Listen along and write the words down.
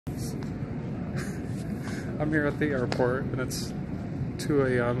I'm here at the airport and it's 2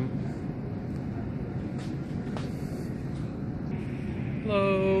 a.m.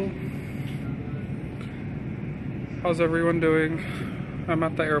 Hello. How's everyone doing? I'm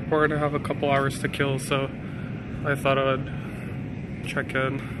at the airport and I have a couple hours to kill, so I thought I would check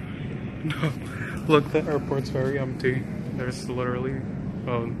in. No, look, the airport's very empty. There's literally...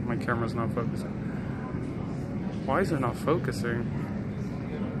 Oh, my camera's not focusing. Why is it not focusing?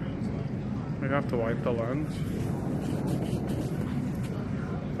 Maybe I have to wipe the lens.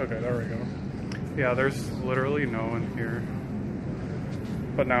 Okay, there we go. Yeah, there's literally no one here.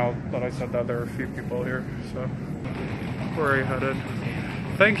 But now that I said that, there are a few people here, so... Where are you headed?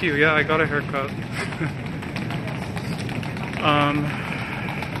 Thank you, yeah, I got a haircut.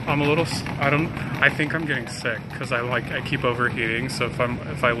 I'm a little... I think I'm getting sick, because I keep overheating, so if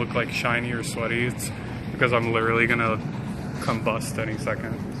I look like shiny or sweaty, it's because I'm literally gonna combust any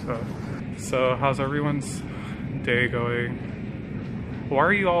second, So how's everyone's day going? Why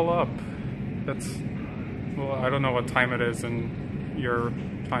are you all up? Well, I don't know what time it is in your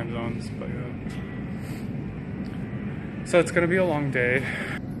time zones, but yeah. So it's gonna be a long day.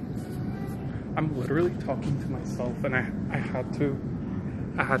 I'm literally talking to myself, and I had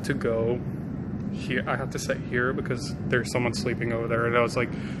to go here. I had to sit here because there's someone sleeping over there, and I was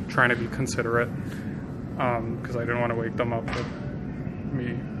like trying to be considerate because I didn't want to wake them up with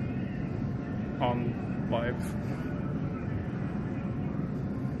me on live.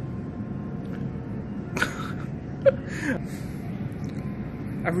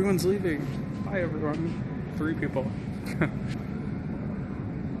 Everyone's leaving. Bye everyone. 3 people.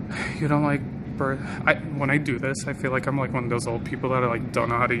 You don't like birth? When I do this, I feel like I'm like one of those old people that like don't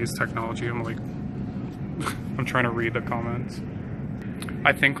know how to use technology. I'm like, I'm trying to read the comments.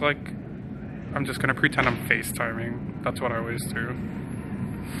 I think like I'm just gonna pretend I'm FaceTiming. That's what I always do.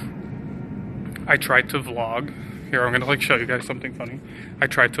 I tried to vlog. Here, I'm gonna like show you guys something funny. I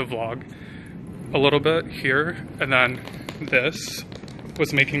tried to vlog a little bit here, and then this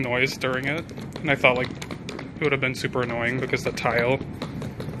was making noise during it, and I thought like it would have been super annoying because the tile,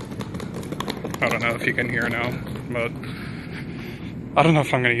 I don't know if you can hear now, but I don't know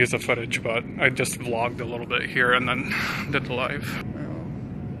if I'm going to use the footage, but I just vlogged a little bit here and then did the live.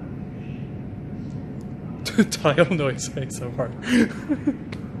 Tile noise ASMR.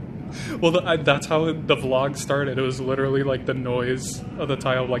 Well, that's how the vlog started. It was literally like the noise of the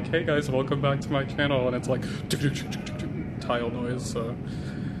tile, like, hey guys, welcome back to my channel, and it's like tile noise. So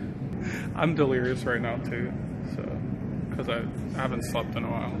I'm delirious right now too, so because I haven't slept in a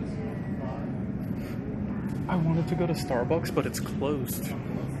while. I wanted to go to Starbucks, but it's closed.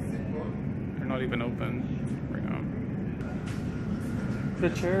 They're not even open right now. The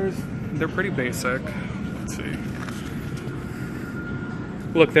chairs, they're pretty basic. Let's see.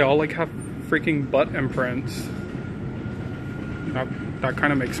 Look, they all like have freaking butt imprints. That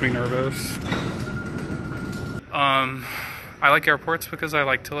kind of makes me nervous. I like airports because I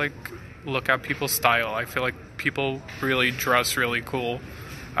like to like look at people's style. I feel like people really dress really cool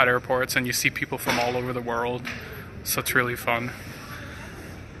at airports, and you see people from all over the world, so it's really fun.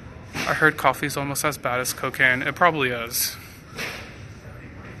 I heard coffee's almost as bad as cocaine. It probably is.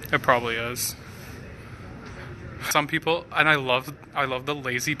 It probably is. Some people, and I love the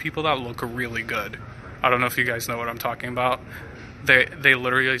lazy people that look really good. I don't know if you guys know what I'm talking about. They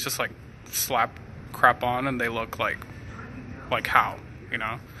literally just like slap crap on and they look like how, you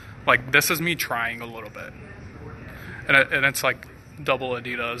know? Like, this is me trying a little bit. And it's like double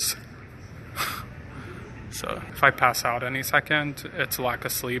Adidas. So if I pass out any second, it's lack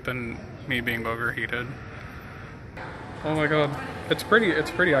of sleep and me being overheated. Oh my god, it's pretty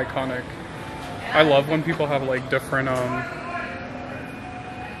iconic. I love when people have like different I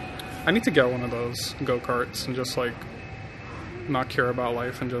need to get one of those go-karts and just like not care about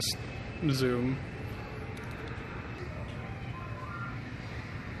life and just zoom.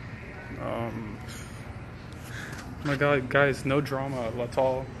 Oh my god, guys, no drama. Let's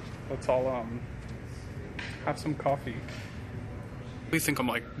all have some coffee. I think I'm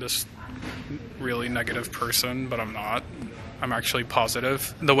like this really negative person, but I'm not. I'm actually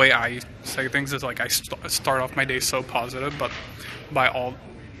positive. The way I say things is like I start off my day so positive, but by all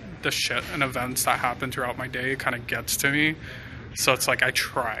the shit and events that happen throughout my day, it kind of gets to me. So it's like I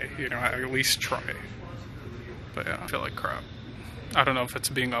try, you know, I at least try. But yeah, I feel like crap. I don't know if it's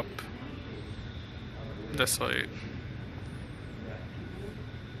being up this late.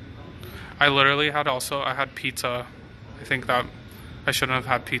 I literally had I had pizza. I think that I shouldn't have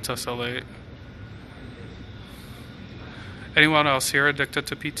had pizza so late. Anyone else here addicted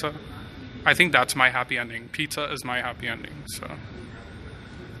to pizza? I think that's my happy ending. Pizza is my happy ending, so.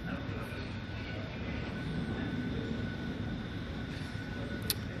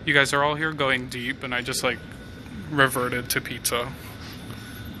 You guys are all here going deep, and I just like reverted to pizza.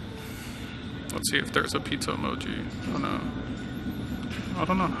 Let's see if there's a pizza emoji. Oh no. I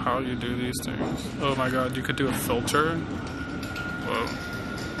don't know how you do these things. Oh my god, you could do a filter? Whoa.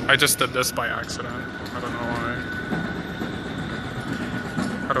 I just did this by accident. I don't know why.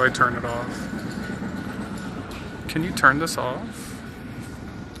 How do I turn it off? Can you turn this off?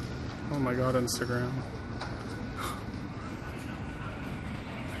 Oh my god, Instagram.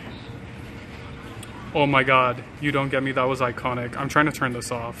 Oh my god, you don't get me, that was iconic. I'm trying to turn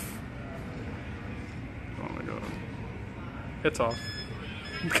this off. Oh my god. It's off.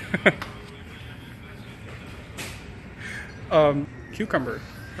 Cucumber.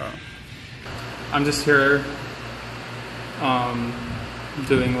 Oh. I'm just here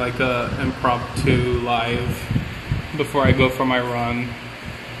doing like a impromptu live before I go for my run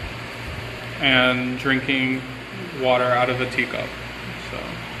and drinking water out of a teacup. So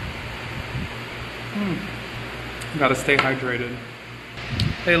gotta stay hydrated.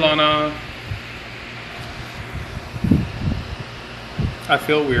 Hey Lana. I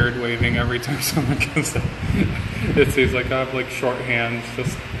feel weird waving every time someone comes in. It seems like I have like short hands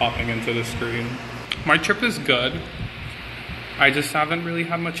just popping into the screen. My trip is good. I just haven't really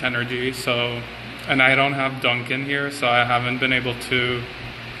had much energy, so, and I don't have Dunkin' here, so I haven't been able to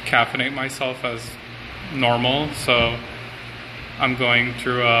caffeinate myself as normal, so I'm going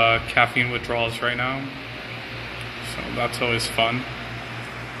through caffeine withdrawals right now. So that's always fun.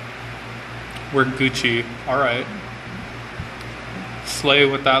 We're Gucci, all right. Slay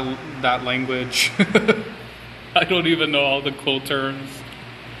with that language. I don't even know all the cool terms.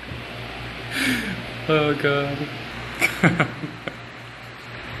 Oh god.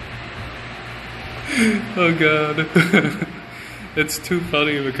 Oh god. It's too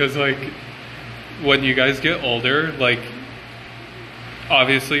funny because like when you guys get older, like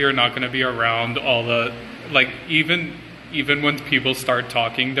obviously you're not going to be around all the like even when people start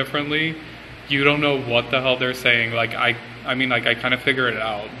talking differently, you don't know what the hell they're saying. Like I mean, like I kind of figure it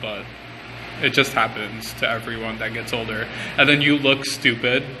out, but it just happens to everyone that gets older. And then you look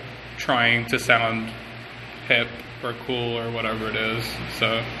stupid trying to sound hip or cool or whatever it is.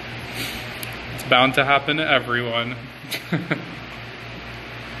 So it's bound to happen to everyone.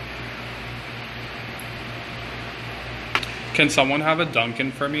 Can someone have a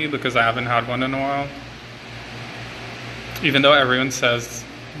Dunkin' for me? Because I haven't had one in a while. Even though everyone says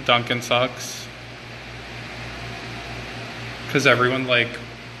Dunkin' sucks. Because everyone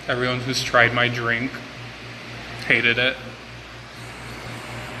who's tried my drink hated it.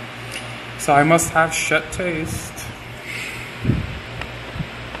 So I must have shit taste.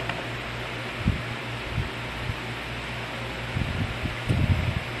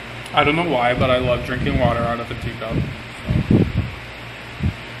 I don't know why, but I love drinking water out of a teacup.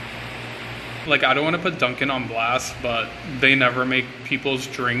 Like, I don't want to put Dunkin' on blast, but they never make people's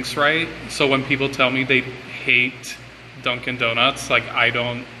drinks right. So when people tell me they hate Dunkin' Donuts, like,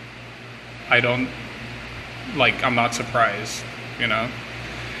 I'm not surprised, you know?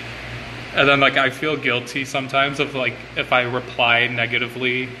 And then, like, I feel guilty sometimes of, like, if I reply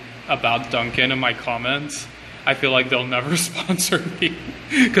negatively about Dunkin' in my comments, I feel like they'll never sponsor me.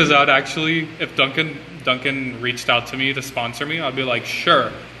 Because I'd actually, if Dunkin' reached out to me to sponsor me, I'd be like,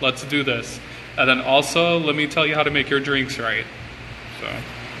 sure, let's do this. And then also, let me tell you how to make your drinks right. So,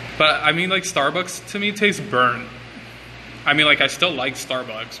 but I mean, like, Starbucks to me tastes burnt. I mean, like, I still like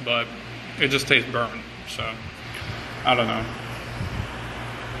Starbucks, but it just tastes burnt. So, I don't know.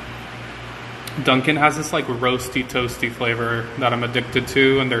 Dunkin' has this, like, roasty, toasty flavor that I'm addicted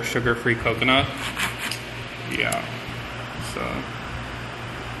to, and they're sugar-free coconut. Yeah. So,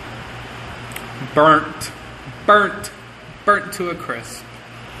 burnt to a crisp.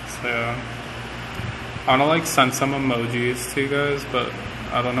 So, I want to like send some emojis to you guys, but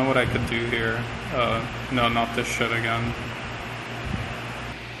I don't know what I could do here. No, not this shit again.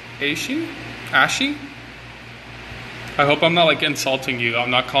 Ashy? Ashy? I hope I'm not like insulting you. I'm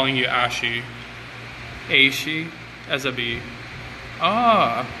not calling you Ashy. Ashy as a B.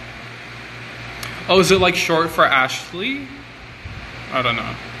 Ah. Oh, is it like short for Ashley? I don't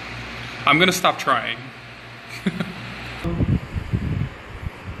know. I'm gonna stop trying.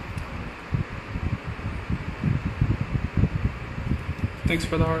 Thanks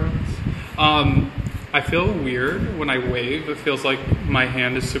for the hearts. I feel weird when I wave. It feels like my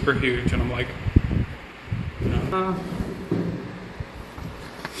hand is super huge, and I'm like, you know.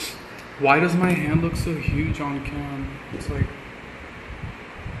 Why does my hand look so huge on cam? It's like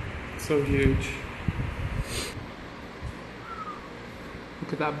so huge.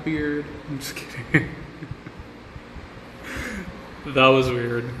 Look at that beard. I'm just kidding. That was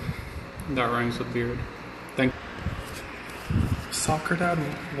weird. That rhymes with weird. Thank. Soccer dad?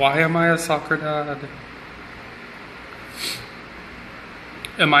 Why am I a soccer dad?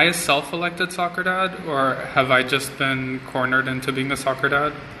 Am I a self-elected soccer dad, or have I just been cornered into being a soccer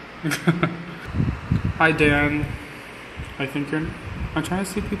dad? Hi Dan. I think you're... I'm trying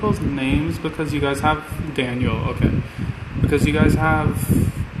to see people's names because you guys have... Daniel, okay. Because you guys have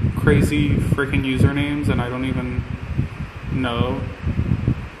crazy freaking usernames and I don't even know.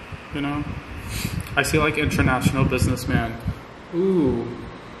 You know? I see like international businessman. Ooh,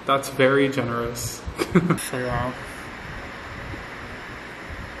 that's very generous. So yeah.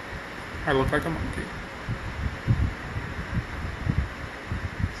 I look like a monkey.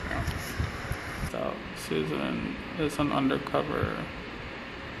 So Susan is an undercover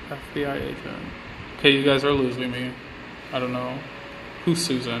FBI agent. Okay, you guys are losing me. I don't know. Who's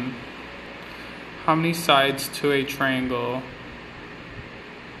Susan? How many sides to a triangle?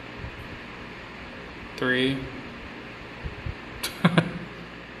 3.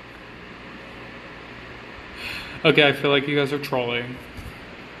 Okay, I feel like you guys are trolling.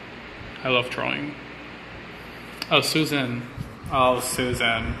 I love trolling. Oh, Susan. Oh,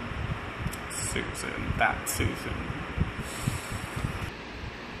 Susan. Susan. That Susan.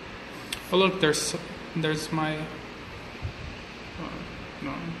 Oh, look, there's my...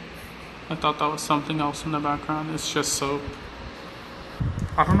 no. I thought that was something else in the background. It's just soap.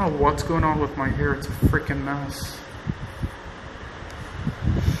 I don't know what's going on with my hair. It's a freaking mess.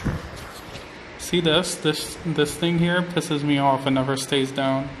 See this? This thing here pisses me off. It never stays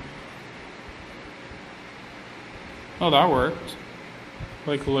down. Oh, that worked.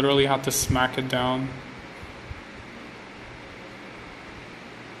 Like, literally had to smack it down.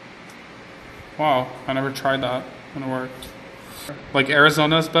 Wow, I never tried that, and it worked. Like,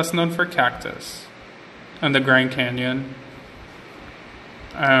 Arizona is best known for cactus and the Grand Canyon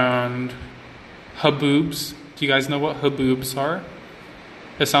and haboobs. Do you guys know what haboobs are?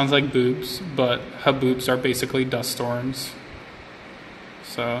 It sounds like boobs, but haboobs are basically dust storms.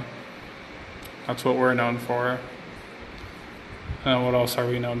 So that's what we're known for. And what else are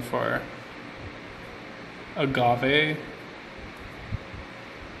we known for? Agave.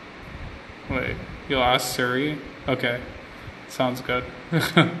 Wait, you'll ask Siri? Okay, sounds good.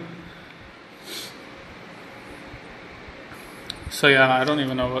 So yeah, I don't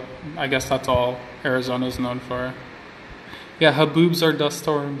even know what, I guess that's all Arizona's known for. Yeah, haboobs are dust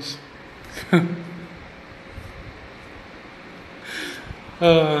storms.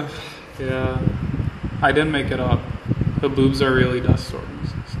 Yeah, I didn't make it up. Haboobs are really dust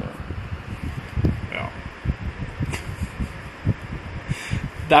storms, so yeah.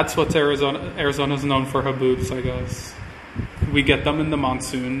 That's what Arizona's known for, haboobs, I guess. We get them in the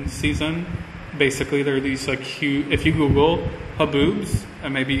monsoon season. Basically, they're these like huge. If you Google haboobs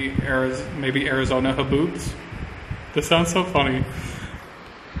and maybe Arizona haboobs, this sounds so funny.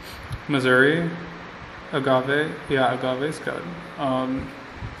 Missouri, agave. Yeah, agave is good.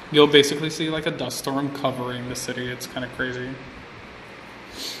 You'll basically see like a dust storm covering the city. It's kind of crazy.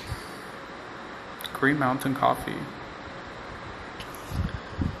 Green Mountain Coffee.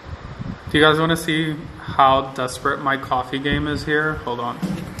 Do you guys want to see how desperate my coffee game is here? Hold on.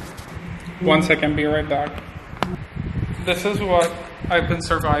 1 second, be right back. This is what I've been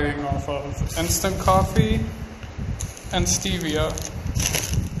surviving off of. Instant coffee and stevia.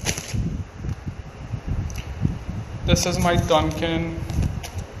 This is my Dunkin'.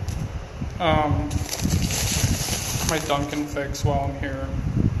 My Dunkin' fix while I'm here.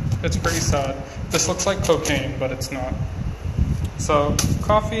 It's pretty sad. This looks like cocaine, but it's not. So,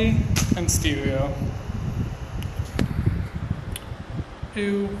 coffee and stevia.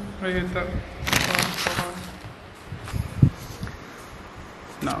 Ew, I hate that. Hold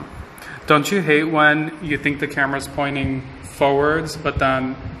on. No. Don't you hate when you think the camera's pointing forwards, but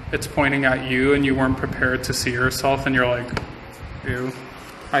then it's pointing at you and you weren't prepared to see yourself and you're like, ew.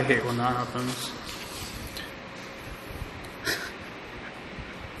 I hate when that happens.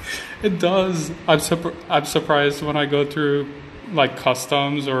 It does. I'm surprised when I go through like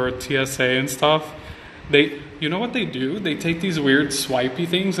customs or TSA and stuff. You know what they do? They take these weird swipey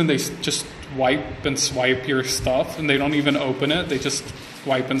things and they just wipe and swipe your stuff and they don't even open it. They just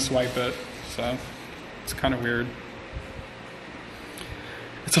wipe and swipe it. So it's kind of weird.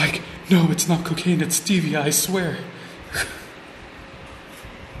 It's like, no, it's not cocaine, it's stevia, I swear.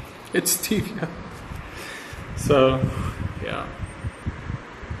 It's stevia. So, yeah.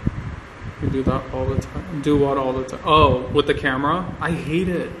 We do that all the time. Do what all the time? Oh, with the camera? I hate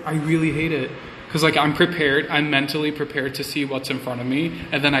it. I really hate it. Because, like, I'm prepared. I'm mentally prepared to see what's in front of me.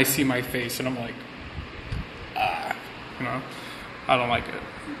 And then I see my face and I'm like, you know? I don't like it.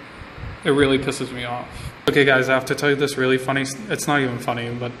 It really pisses me off. Okay guys, I have to tell you this really funny, it's not even funny,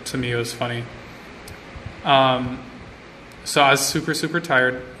 but to me it was funny. So I was super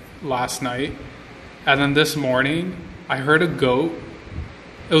tired last night, and then this morning I heard a goat.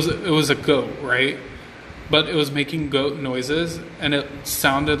 It was a goat, right? But it was making goat noises, and it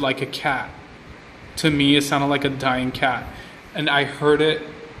sounded like a cat. To me, it sounded like a dying cat. And I heard it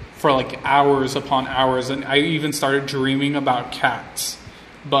for like hours upon hours, and I even started dreaming about cats.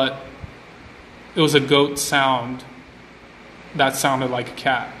 But it was a goat sound that sounded like a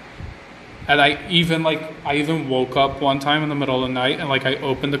cat. And I even woke up one time in the middle of the night, and like I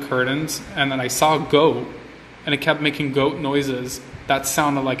opened the curtains, and then I saw a goat, and it kept making goat noises that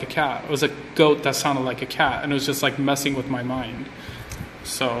sounded like a cat. It was a goat that sounded like a cat, and it was just like messing with my mind.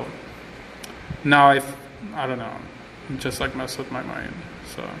 So now I don't know, just like mess with my mind.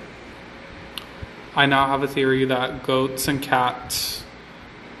 So I now have a theory that goats and cats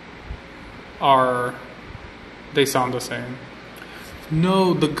they sound the same.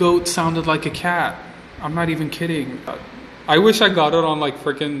 No, the goat sounded like a cat. I'm not even kidding. I wish I got it on like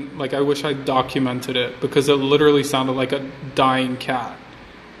freaking, like I wish I documented it, because it literally sounded like a dying cat.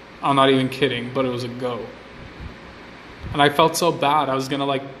 I'm not even kidding, but it was a goat. And I felt so bad. I was gonna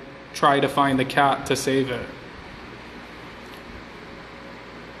like try to find the cat to save it.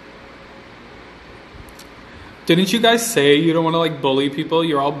 Didn't you guys say you don't want to like bully people?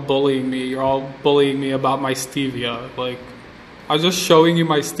 You're all bullying me. You're all bullying me about my stevia. Like, I was just showing you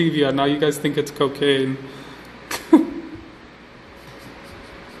my stevia. Now you guys think it's cocaine.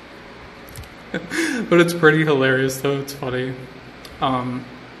 But it's pretty hilarious though. It's funny.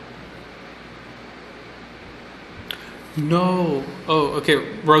 No. Oh, okay.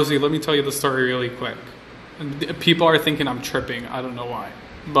 Rosie, let me tell you the story really quick. People are thinking I'm tripping. I don't know why.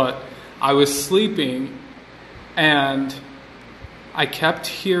 But I was sleeping, and I kept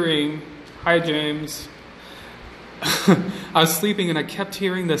hearing, hi James. I was sleeping and I kept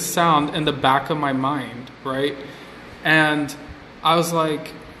hearing this sound in the back of my mind, right? And I was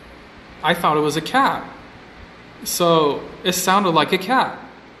like, I thought it was a cat. So it sounded like a cat,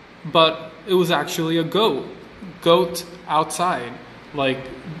 but it was actually a goat. Goat outside. Like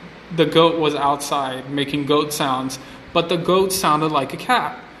the goat was outside making goat sounds, but the goat sounded like a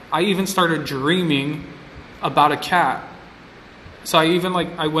cat. I even started dreaming about a cat. So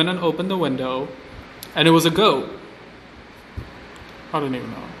I went and opened the window, and it was a goat. I don't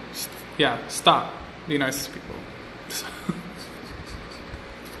even know. Yeah, stop. Be nice to people.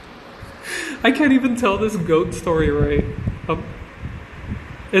 I can't even tell this goat story right.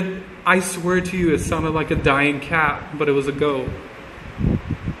 I swear to you, it sounded like a dying cat, but it was a goat.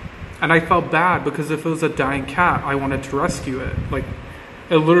 And I felt bad, because if it was a dying cat, I wanted to rescue it. Like,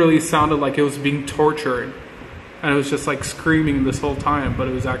 it literally sounded like it was being tortured. And it was just like screaming this whole time, but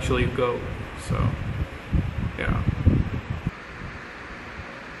it was actually a goat. So, yeah.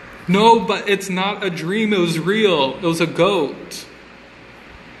 No, but it's not a dream. It was real. It was a goat.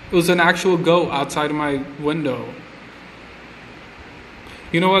 It was an actual goat outside of my window.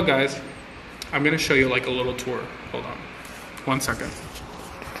 You know what, guys? I'm going to show you like a little tour. Hold on. 1 second.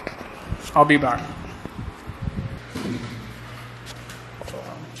 I'll be back.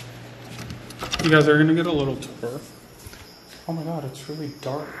 You guys are going to get a little tour. Oh my god, it's really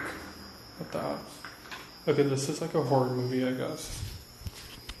dark. What the hell? Okay, this is like a horror movie, I guess.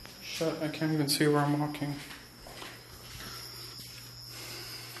 Shit, I can't even see where I'm walking.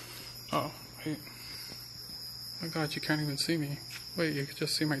 Oh, wait. Oh my god, you can't even see me. Wait, you can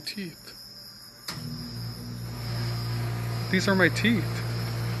just see my teeth. These are my teeth.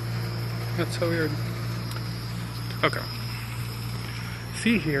 That's so weird. Okay.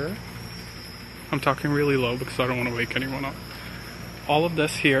 See here? I'm talking really low because I don't want to wake anyone up. All of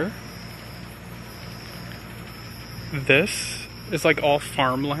this here. This is like all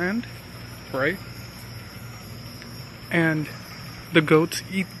farmland, right? And the goats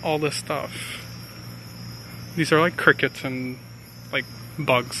eat all this stuff. These are like crickets and like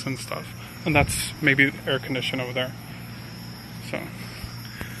bugs and stuff. And that's maybe air condition over there. So,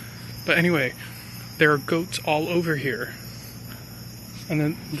 but anyway, there are goats all over here. And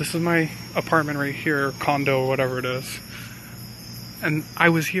then this is my apartment right here, condo, whatever it is. And I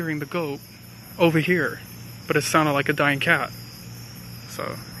was hearing the goat over here, but it sounded like a dying cat.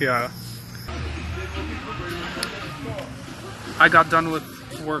 So, yeah. I got done with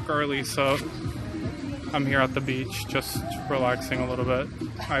work early, so I'm here at the beach, just relaxing a little bit.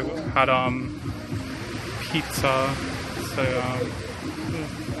 I had pizza, so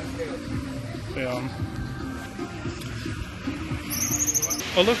yeah.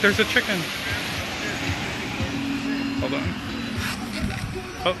 Oh look, there's a chicken. Hold on.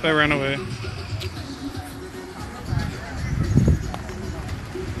 Oh, they ran away.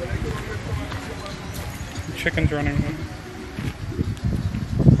 The chicken's running away.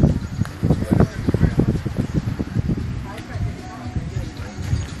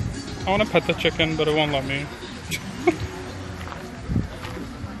 I want to pet the chicken, but it won't let me.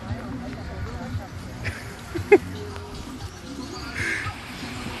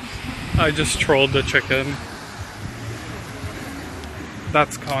 I just trolled the chicken.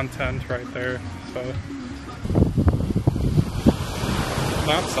 That's content right there, so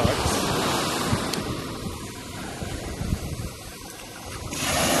that sucks.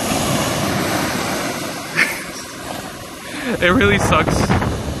 It really sucks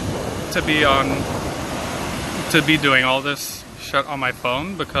to be doing all this shit on my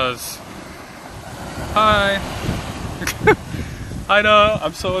phone because hi. I know,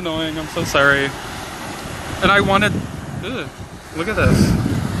 I'm so annoying, I'm so sorry. And I wanted, ugh, look at this.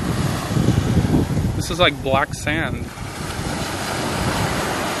 This is like black sand.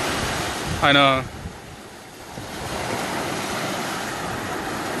 I know.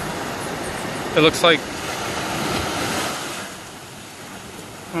 It looks like,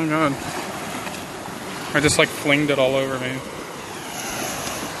 oh god. I just like flinged it all over me.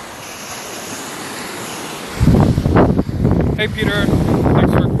 Hey Peter,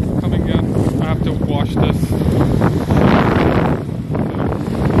 thanks for coming in. I have to wash this.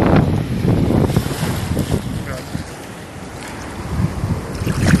 God.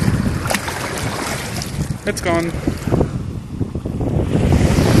 It's gone.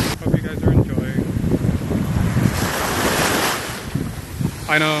 Hope you guys are enjoying.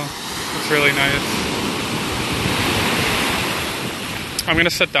 I know, it's really nice. I'm gonna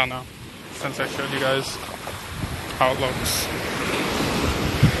sit down now, since I showed you guys how it looks.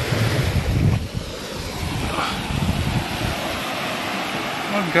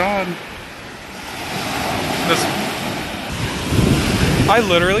 Oh god. I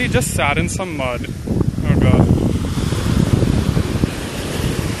literally just sat in some mud. Oh god.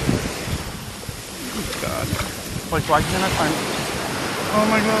 God. Like, why can't I find... Oh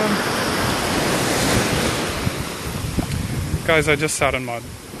my god. Guys, I just sat in mud.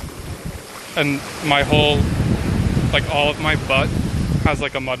 And my whole... like, all of my butt has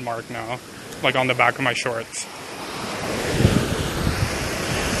like a mud mark now. Like on the back of my shorts.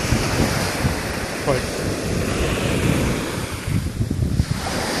 Like...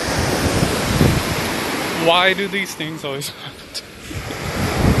 why do these things always happen to me?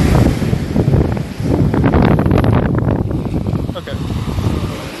 Okay.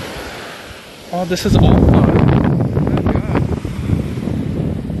 Oh, this is all fun. Oh god.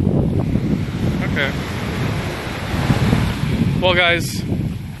 Okay. Well guys,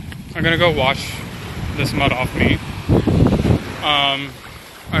 I'm gonna go wash this mud off me.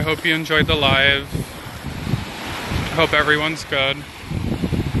 I hope you enjoyed the live. I hope everyone's good.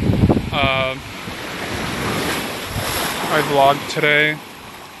 I vlogged today,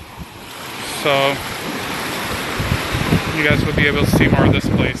 so you guys will be able to see more of this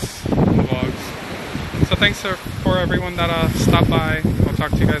place in the vlogs. So thanks for everyone that stopped by. I'll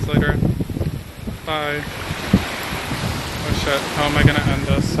talk to you guys later. Bye. Oh shit, how am I gonna end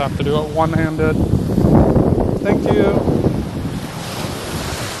this? I have to do it one-handed. Thank you.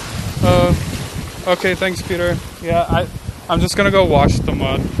 Okay, thanks Peter. Yeah, I'm just gonna go wash the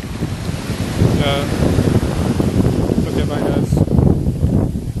mud. Yeah. Okay, bye guys.